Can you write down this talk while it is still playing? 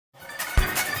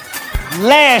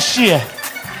Last year,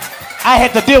 I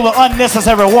had to deal with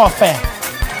unnecessary warfare.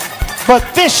 But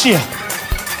this year,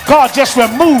 God just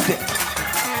removed it.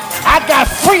 I got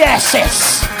free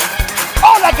access.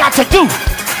 All I got to do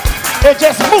is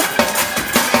just move.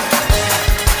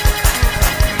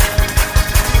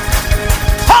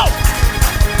 Oh!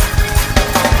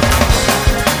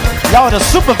 Y'all the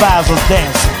supervisors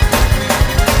dancing.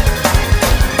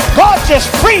 God just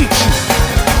freed you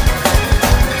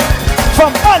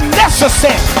from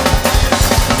unnecessary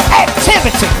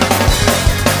activity.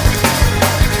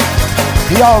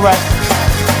 Be all right.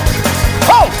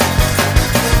 Oh!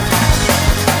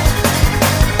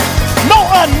 No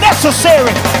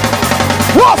unnecessary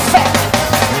warfare.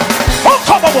 Oh,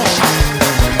 come on,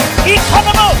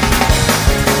 Economo.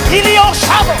 Ilio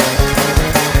Shabo.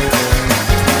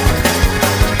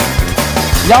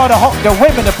 Y'all the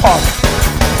women department.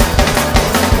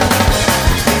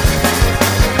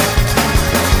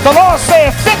 The Lord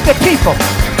said 50 people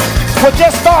will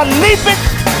just start leaping,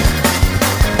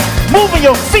 moving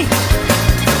your feet.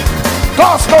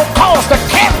 God's going to cause the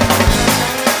camp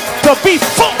to be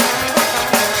full.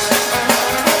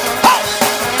 Oh!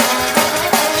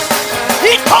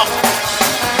 He comes.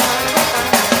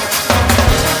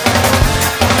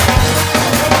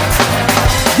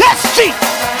 Yes,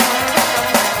 Jesus.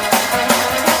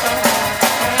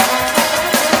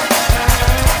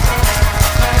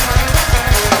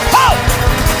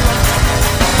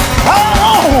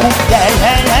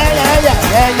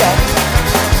 Yeah.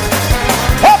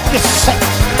 Help yourself.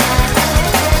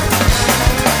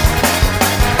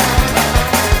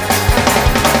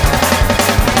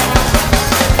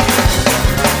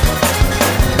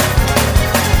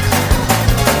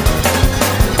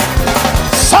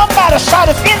 Somebody shout,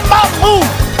 it's in my mood.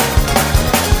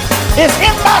 It's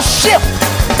in my shift.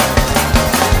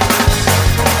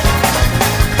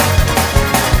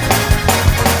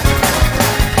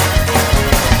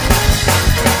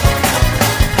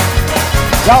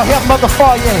 Y'all help Mother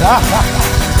Foyer.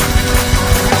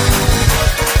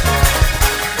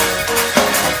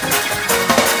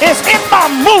 It's in my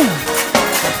mood.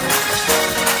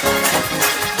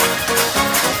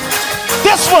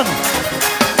 This one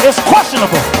is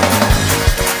questionable.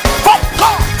 But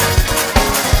God.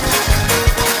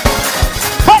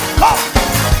 But God.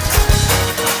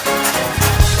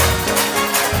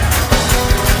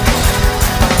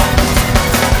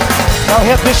 Y'all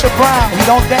help Bishop Brown. He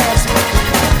don't dance.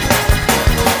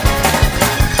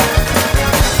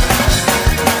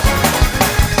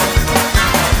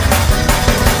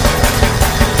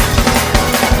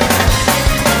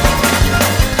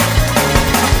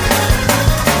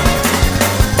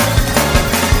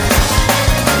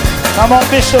 Come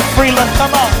on, Bishop Freeland,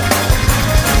 come on.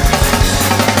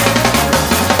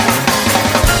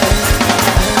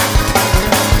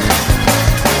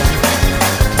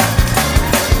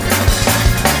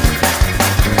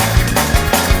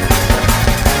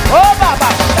 Oh, Baba,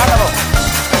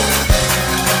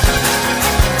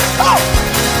 oh!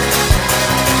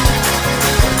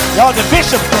 Y'all the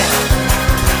bishop thing.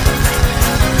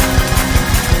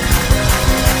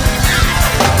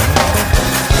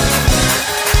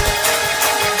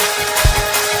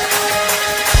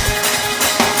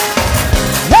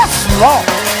 Lord.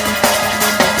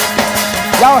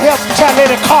 Y'all help chat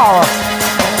Lady Cara,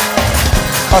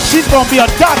 or she's gonna be a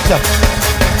doctor.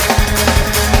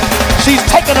 She's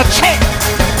taking a chance,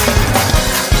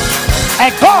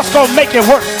 and God's gonna make it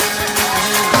work.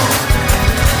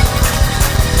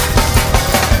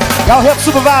 Y'all help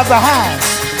Supervisor Hines.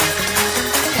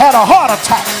 Had a heart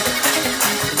attack,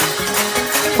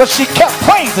 but she kept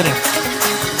praising him.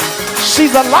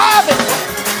 She's alive and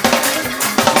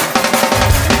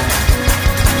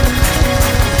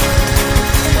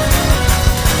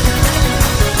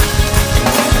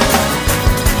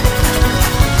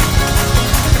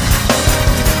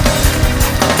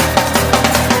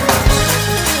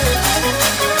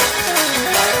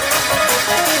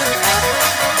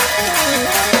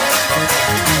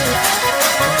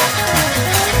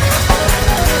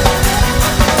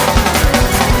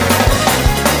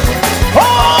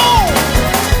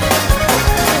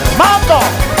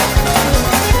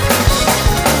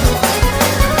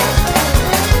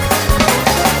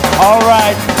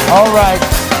all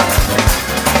right.